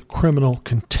with criminal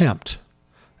contempt.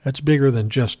 That's bigger than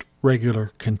just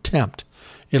regular contempt.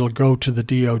 It'll go to the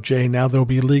DOJ. Now there'll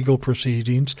be legal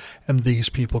proceedings, and these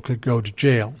people could go to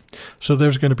jail. So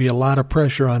there's going to be a lot of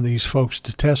pressure on these folks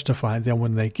to testify. Then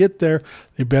when they get there,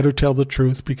 they better tell the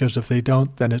truth, because if they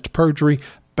don't, then it's perjury,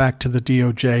 back to the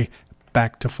DOJ,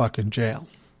 back to fucking jail.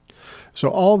 So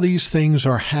all these things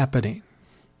are happening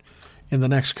in the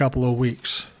next couple of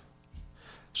weeks.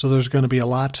 So there's going to be a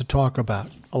lot to talk about,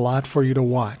 a lot for you to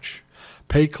watch.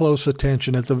 Pay close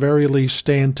attention. At the very least,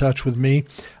 stay in touch with me.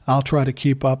 I'll try to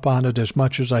keep up on it as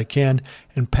much as I can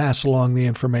and pass along the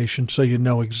information so you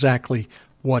know exactly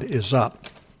what is up.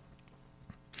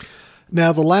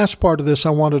 Now, the last part of this, I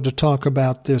wanted to talk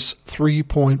about this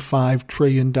 $3.5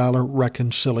 trillion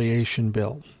reconciliation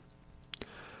bill.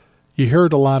 You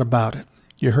heard a lot about it.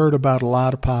 You heard about a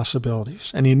lot of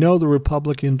possibilities. And you know the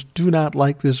Republicans do not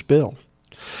like this bill.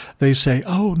 They say,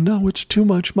 oh, no, it's too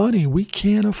much money. We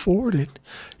can't afford it.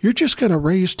 You're just going to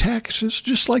raise taxes,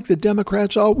 just like the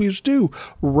Democrats always do,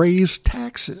 raise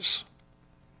taxes.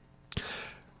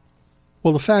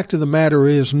 Well, the fact of the matter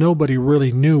is nobody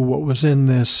really knew what was in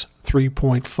this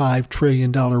 $3.5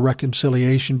 trillion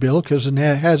reconciliation bill because it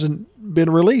hasn't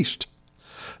been released.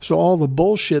 So all the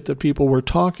bullshit that people were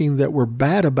talking that were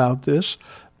bad about this,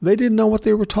 they didn't know what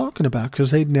they were talking about because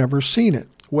they'd never seen it.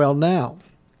 Well, now,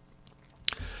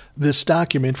 this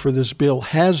document for this bill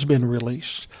has been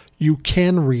released. You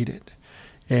can read it,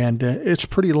 and it's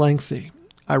pretty lengthy.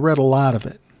 I read a lot of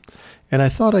it, and I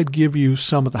thought I'd give you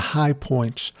some of the high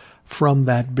points from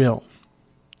that bill.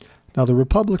 Now, the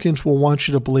Republicans will want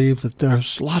you to believe that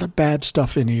there's a lot of bad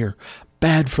stuff in here,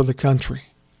 bad for the country.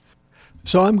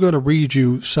 So I'm going to read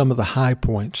you some of the high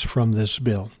points from this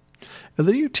bill. And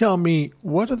then you tell me,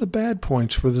 what are the bad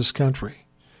points for this country?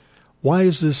 Why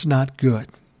is this not good?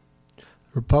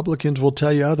 Republicans will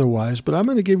tell you otherwise, but I'm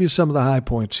going to give you some of the high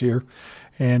points here,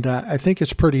 and I think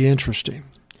it's pretty interesting.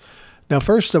 Now,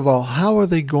 first of all, how are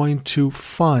they going to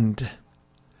fund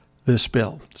this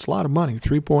bill? It's a lot of money,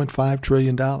 $3.5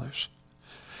 trillion.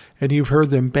 And you've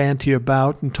heard them banty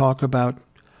about and talk about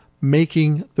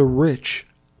making the rich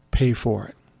pay for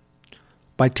it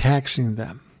by taxing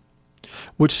them,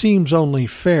 which seems only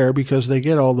fair because they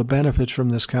get all the benefits from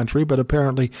this country, but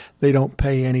apparently they don't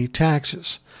pay any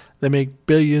taxes. They make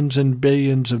billions and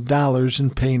billions of dollars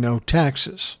and pay no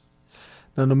taxes.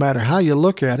 Now, no matter how you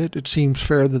look at it, it seems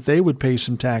fair that they would pay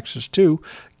some taxes too,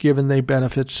 given they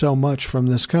benefit so much from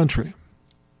this country.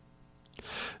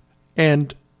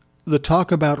 And the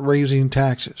talk about raising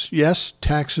taxes. Yes,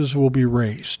 taxes will be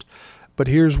raised, but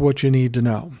here's what you need to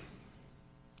know.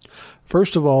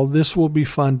 First of all, this will be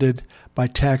funded by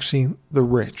taxing the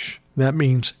rich. That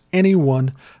means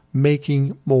anyone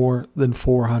making more than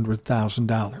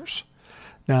 $400,000.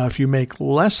 Now, if you make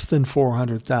less than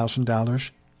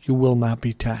 $400,000, you will not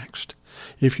be taxed.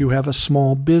 If you have a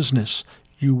small business,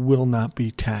 you will not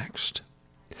be taxed.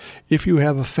 If you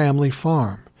have a family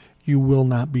farm, you will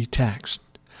not be taxed.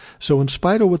 So in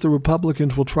spite of what the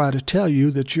Republicans will try to tell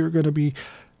you that you're going to be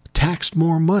taxed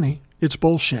more money, it's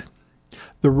bullshit.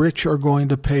 The rich are going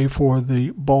to pay for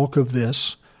the bulk of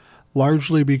this,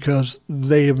 largely because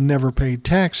they have never paid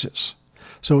taxes.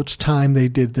 So it's time they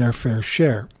did their fair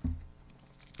share.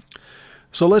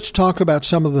 So let's talk about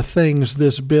some of the things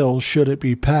this bill, should it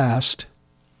be passed,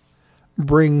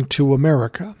 bring to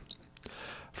America.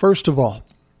 First of all,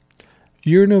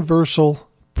 universal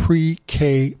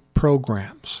pre-K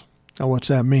programs. Now, what's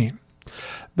that mean?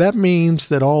 That means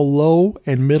that all low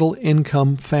and middle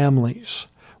income families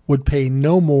would pay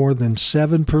no more than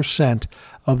 7%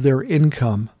 of their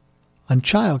income on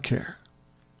child care.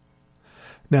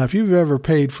 Now, if you've ever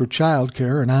paid for child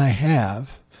care, and I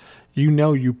have, you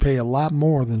know you pay a lot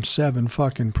more than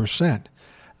 7%.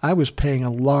 I was paying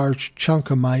a large chunk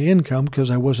of my income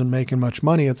because I wasn't making much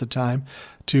money at the time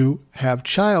to have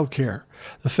child care.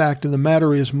 The fact of the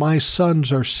matter is my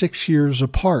sons are 6 years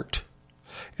apart,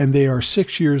 and they are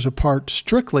 6 years apart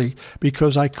strictly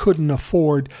because I couldn't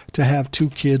afford to have two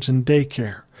kids in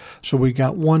daycare. So we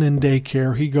got one in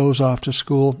daycare. He goes off to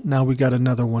school. Now we got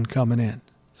another one coming in.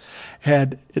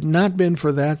 Had it not been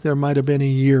for that, there might have been a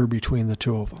year between the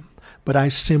two of them. But I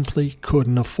simply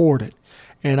couldn't afford it.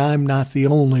 And I'm not the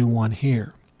only one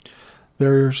here.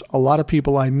 There's a lot of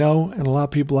people I know and a lot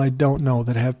of people I don't know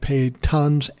that have paid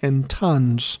tons and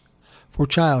tons for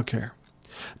childcare.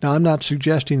 Now, I'm not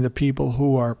suggesting the people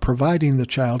who are providing the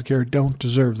childcare don't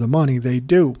deserve the money. They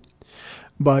do.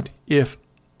 But if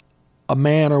a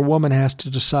man or woman has to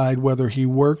decide whether he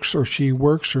works or she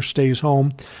works or stays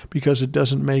home because it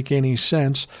doesn't make any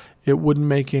sense. It wouldn't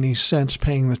make any sense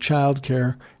paying the child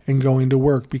care and going to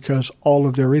work because all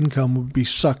of their income would be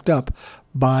sucked up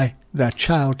by that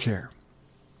child care.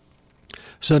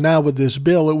 So now with this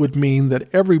bill, it would mean that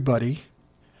everybody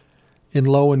in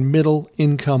low and middle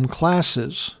income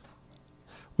classes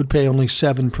would pay only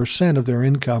 7% of their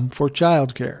income for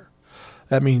child care.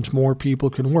 That means more people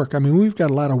can work. I mean, we've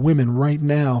got a lot of women right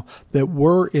now that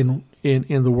were in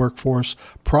the workforce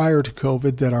prior to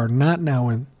COVID that are not now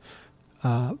in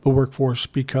the workforce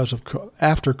because of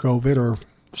after COVID or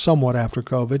somewhat after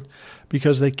COVID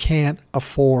because they can't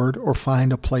afford or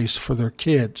find a place for their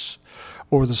kids,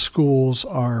 or the schools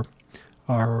are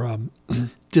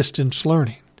distance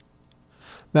learning.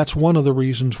 That's one of the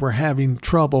reasons we're having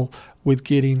trouble with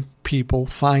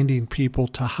finding people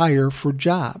to hire for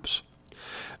jobs.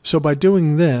 So by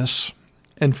doing this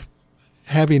and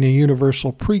having a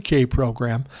universal pre-K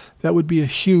program, that would be a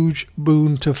huge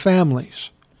boon to families.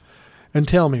 And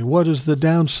tell me, what is the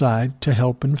downside to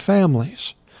helping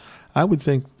families? I would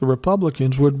think the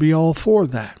Republicans would be all for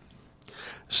that.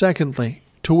 Secondly,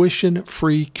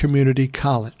 tuition-free community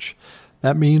college.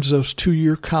 That means those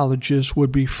 2-year colleges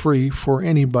would be free for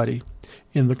anybody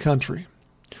in the country.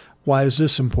 Why is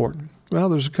this important? Well,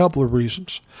 there's a couple of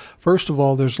reasons. First of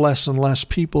all, there's less and less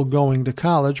people going to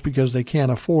college because they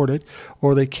can't afford it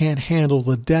or they can't handle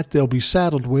the debt they'll be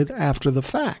saddled with after the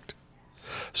fact.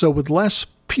 So with less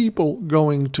people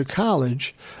going to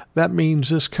college, that means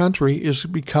this country is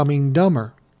becoming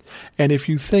dumber. And if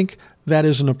you think that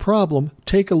isn't a problem,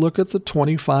 take a look at the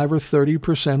 25 or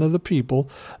 30% of the people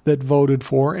that voted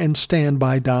for and stand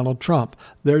by Donald Trump.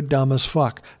 They're dumb as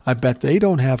fuck. I bet they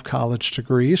don't have college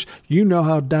degrees. You know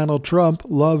how Donald Trump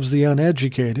loves the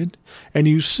uneducated. And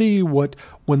you see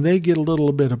when they get a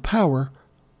little bit of power,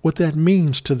 what that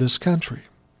means to this country.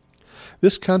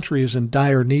 This country is in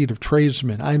dire need of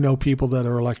tradesmen. I know people that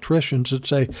are electricians that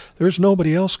say, there's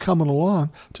nobody else coming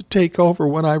along to take over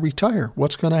when I retire.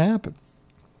 What's going to happen?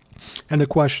 And the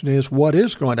question is, what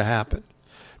is going to happen?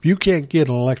 If you can't get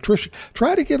an electrician,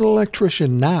 try to get an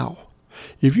electrician now.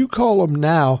 If you call him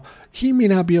now, he may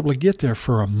not be able to get there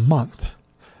for a month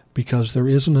because there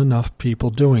isn't enough people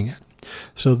doing it.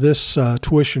 So this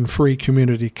tuition-free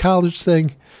community college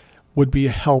thing would be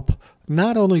a help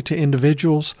not only to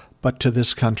individuals, but to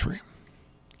this country.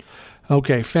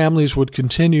 Okay, families would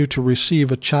continue to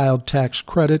receive a child tax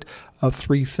credit of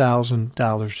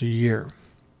 $3,000 a year.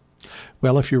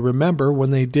 Well, if you remember,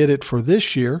 when they did it for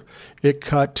this year, it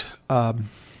cut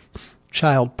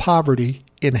child poverty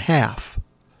in half.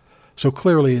 So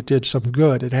clearly it did some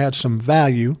good. It had some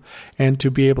value. And to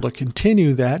be able to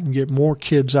continue that and get more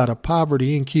kids out of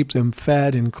poverty and keep them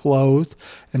fed and clothed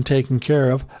and taken care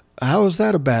of, how is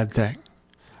that a bad thing?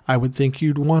 I would think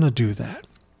you'd want to do that.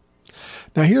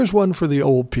 Now here's one for the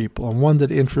old people, and one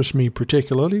that interests me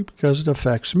particularly because it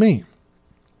affects me.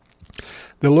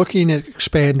 They're looking at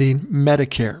expanding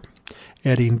Medicare,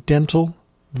 adding dental,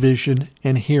 vision,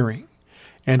 and hearing.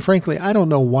 And frankly, I don't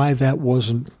know why that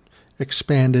wasn't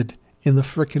expanded in the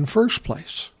frickin' first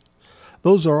place.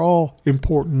 Those are all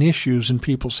important issues in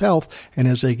people's health, and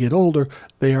as they get older,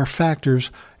 they are factors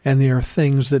and they are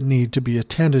things that need to be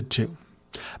attended to.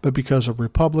 But because of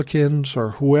Republicans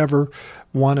or whoever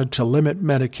wanted to limit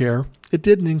Medicare, it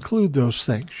didn't include those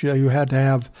things. You had to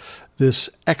have this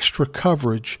extra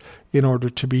coverage in order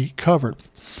to be covered.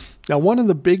 Now, one of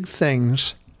the big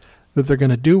things that they're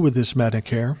going to do with this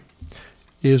Medicare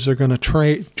is they're going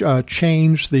to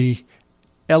change the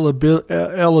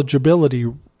eligibility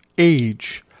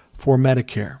age for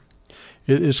Medicare.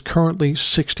 It is currently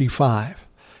 65,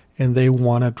 and they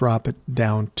want to drop it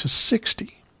down to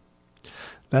 60.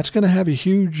 That's going to have a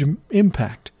huge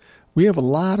impact. We have a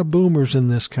lot of boomers in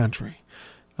this country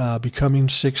becoming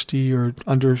 60 or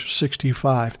under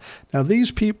 65. Now,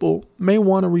 these people may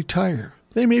want to retire.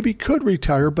 They maybe could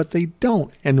retire, but they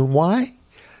don't. And why?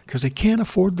 Because they can't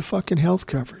afford the fucking health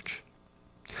coverage.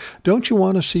 Don't you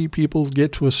want to see people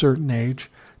get to a certain age,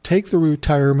 take the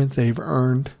retirement they've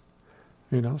earned,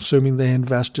 assuming they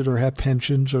invested or have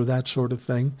pensions or that sort of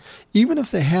thing. Even if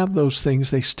they have those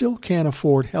things, they still can't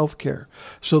afford health care.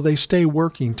 So they stay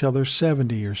working till they're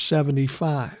 70 or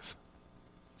 75.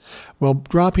 Well,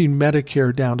 dropping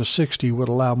Medicare down to 60 would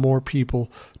allow more people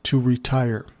to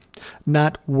retire,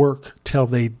 not work till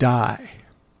they die.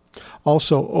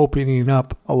 Also opening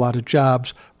up a lot of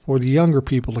jobs for the younger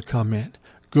people to come in.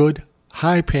 Good,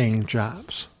 high-paying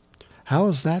jobs. How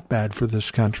is that bad for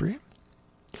this country?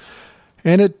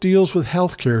 And it deals with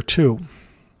health care, too.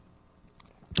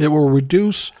 It will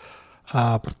reduce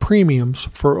premiums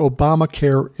for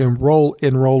Obamacare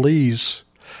enrollees,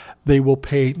 they will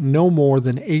pay no more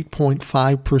than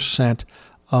 8.5%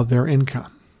 of their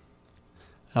income.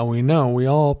 Now we know we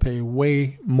all pay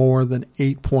way more than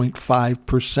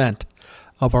 8.5%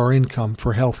 of our income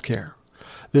for health care.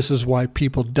 This is why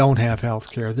people don't have health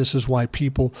care. This is why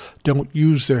people don't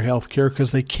use their health care,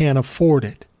 because they can't afford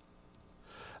it.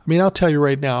 I mean, I'll tell you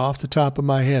right now, off the top of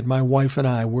my head, my wife and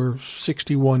I, we're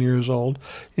 61 years old,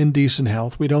 in decent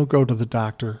health. We don't go to the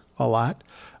doctor a lot,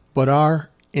 but our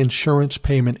insurance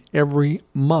payment every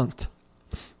month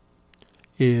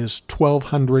is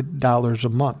 $1,200 a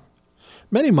month.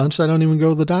 Many months I don't even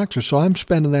go to the doctor, so I'm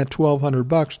spending that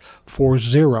 $1,200 for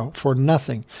zero, for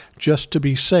nothing, just to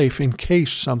be safe in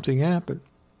case something happened.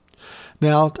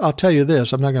 Now, I'll tell you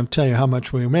this. I'm not going to tell you how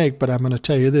much we make, but I'm going to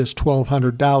tell you this.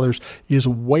 $1,200 is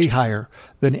way higher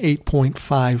than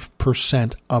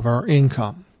 8.5% of our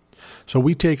income. So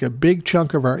we take a big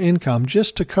chunk of our income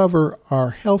just to cover our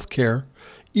health care,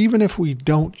 even if we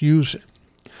don't use it.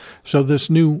 So this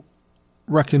new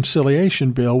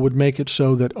reconciliation bill would make it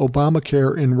so that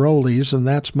Obamacare enrollees, and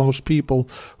that's most people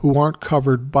who aren't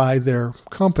covered by their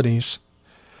companies,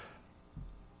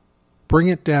 bring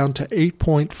it down to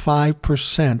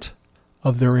 8.5%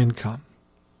 of their income.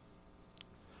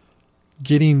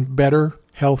 Getting better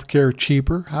health care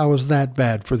cheaper, how is that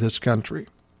bad for this country?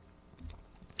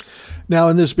 Now,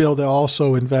 in this bill, they'll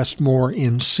also invest more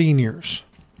in seniors.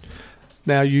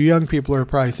 Now, you young people are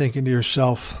probably thinking to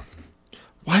yourself,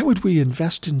 why would we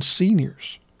invest in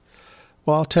seniors?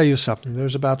 Well, I'll tell you something.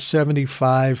 There's about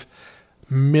 75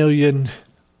 million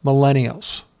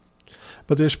millennials,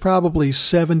 but there's probably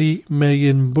 70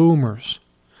 million boomers,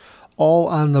 all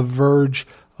on the verge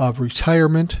of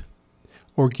retirement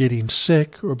or getting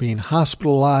sick or being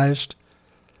hospitalized.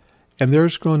 And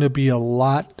there's going to be a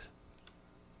lot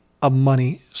of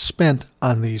money spent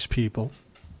on these people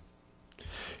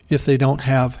if they don't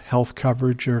have health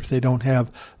coverage or if they don't have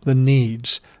the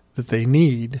needs that they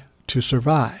need to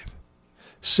survive.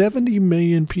 70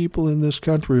 million people in this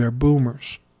country are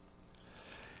boomers.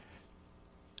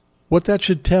 What that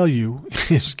should tell you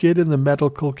is get in the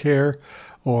medical care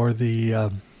or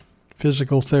the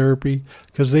physical therapy,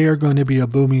 because they are going to be a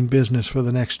booming business for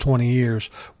the next 20 years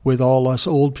with all us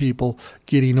old people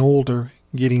getting older,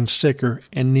 getting sicker,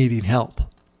 and needing help.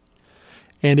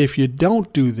 And if you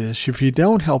don't do this, if you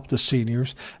don't help the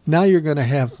seniors, now you're going to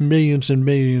have millions and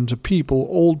millions of people,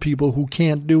 old people who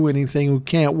can't do anything, who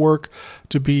can't work,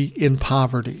 to be in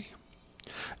poverty.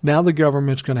 Now the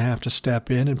government's going to have to step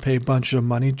in and pay a bunch of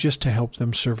money just to help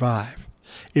them survive.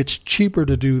 It's cheaper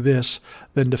to do this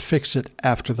than to fix it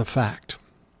after the fact.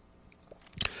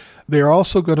 They're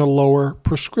also going to lower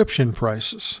prescription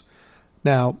prices.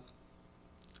 Now,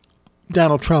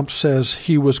 Donald Trump says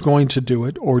he was going to do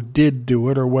it or did do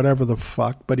it or whatever the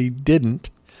fuck, but he didn't.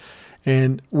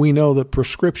 And we know that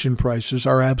prescription prices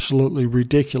are absolutely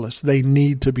ridiculous. They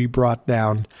need to be brought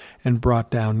down and brought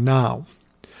down now.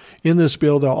 In this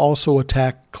bill, they'll also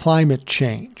attack climate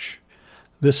change.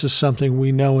 This is something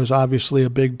we know is obviously a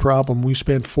big problem. We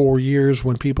spent 4 years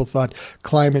when people thought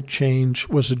climate change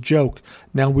was a joke.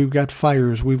 Now we've got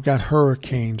fires, we've got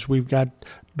hurricanes, we've got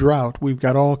drought, we've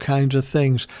got all kinds of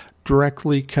things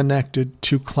directly connected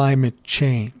to climate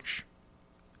change.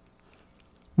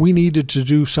 We needed to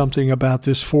do something about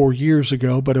this 4 years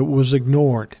ago, but it was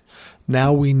ignored.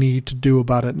 Now we need to do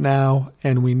about it now,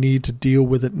 and we need to deal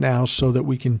with it now so that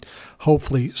we can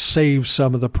hopefully save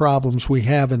some of the problems we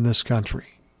have in this country.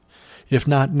 If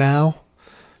not now,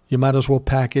 you might as well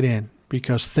pack it in,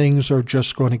 because things are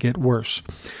just going to get worse.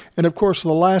 And of course,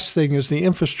 the last thing is the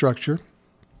infrastructure.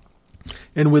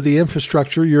 And with the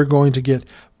infrastructure, you're going to get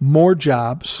more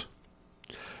jobs.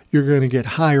 You're going to get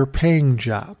higher paying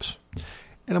jobs.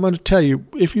 And I'm going to tell you,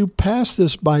 if you pass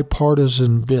this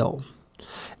bipartisan bill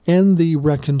and the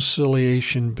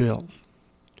reconciliation bill,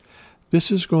 this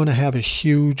is going to have a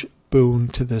huge boon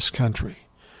to this country.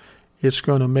 It's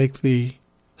going to make the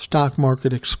stock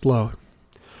market explode.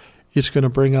 It's going to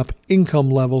bring up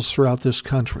income levels throughout this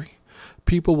country.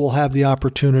 People will have the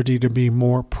opportunity to be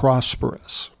more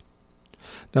prosperous.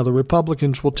 Now, the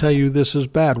Republicans will tell you this is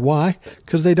bad. Why?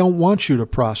 Because they don't want you to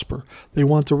prosper. They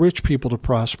want the rich people to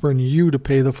prosper and you to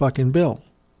pay the fucking bill.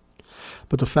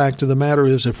 But the fact of the matter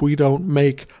is, if we don't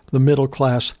make the middle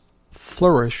class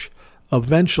flourish,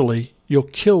 eventually you'll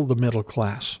kill the middle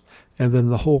class, and then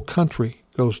the whole country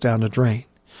goes down the drain.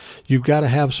 You've got to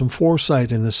have some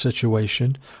foresight in this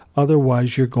situation.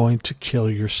 Otherwise, you're going to kill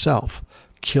yourself,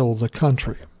 kill the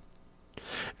country.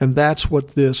 And that's what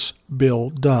this bill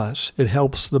does. It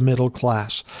helps the middle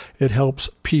class. It helps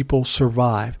people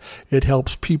survive. It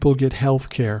helps people get health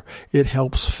care. It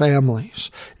helps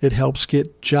families. It helps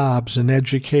get jobs and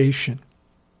education.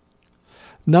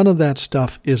 None of that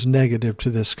stuff is negative to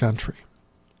this country.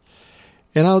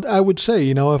 And I would say,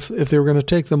 if they were going to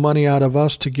take the money out of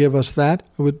us to give us that,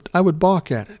 I would balk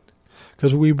at it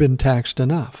because we've been taxed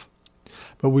enough.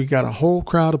 But we've got a whole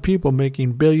crowd of people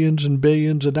making billions and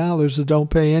billions of dollars that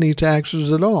don't pay any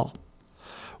taxes at all.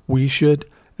 We should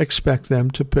expect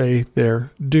them to pay their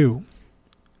due,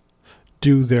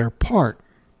 do their part.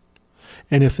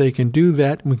 And if they can do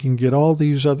that, we can get all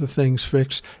these other things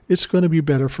fixed, it's going to be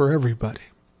better for everybody.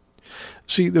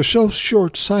 See, they're so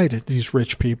short-sighted, these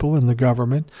rich people in the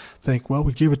government. Think, well,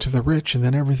 we give it to the rich and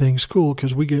then everything's cool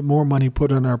because we get more money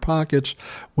put in our pockets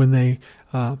when they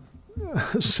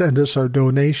send us our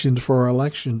donations for our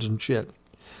elections and shit.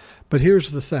 But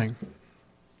here's the thing.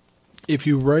 If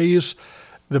you raise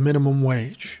the minimum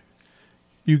wage,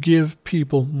 you give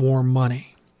people more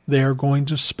money. They are going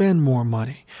to spend more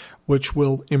money, which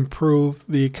will improve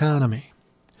the economy.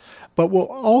 But will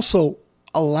also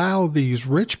allow these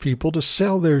rich people to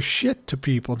sell their shit to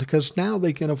people because now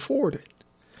they can afford it.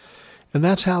 And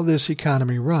that's how this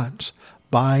economy runs.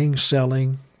 Buying,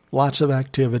 selling, lots of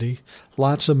activity,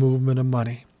 lots of movement of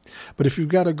money. But if you've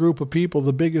got a group of people,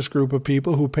 the biggest group of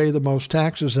people who pay the most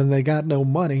taxes and they got no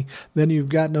money, then you've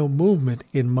got no movement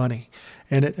in money,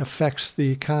 and it affects the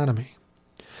economy.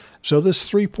 So this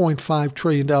 $3.5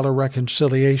 trillion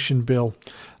reconciliation bill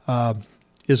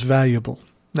is valuable,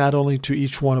 not only to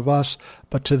each one of us,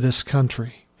 but to this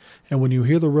country. And when you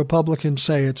hear the Republicans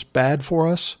say it's bad for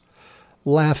us,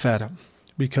 laugh at them,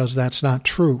 because that's not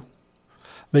true.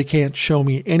 They can't show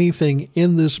me anything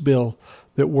in this bill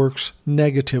that works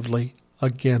negatively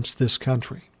against this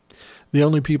country. The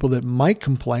only people that might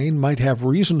complain, might have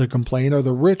reason to complain, are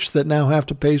the rich that now have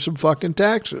to pay some fucking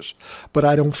taxes. But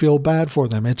I don't feel bad for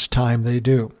them. It's time they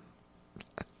do.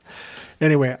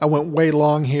 Anyway, I went way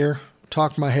long here,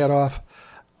 talked my head off.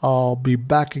 I'll be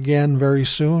back again very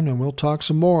soon, and we'll talk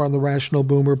some more on the Rational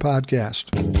Boomer Podcast.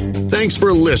 Thanks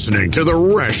for listening to the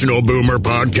Rational Boomer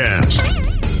Podcast.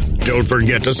 Don't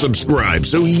forget to subscribe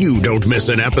so you don't miss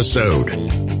an episode.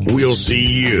 We'll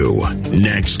see you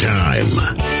next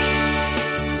time.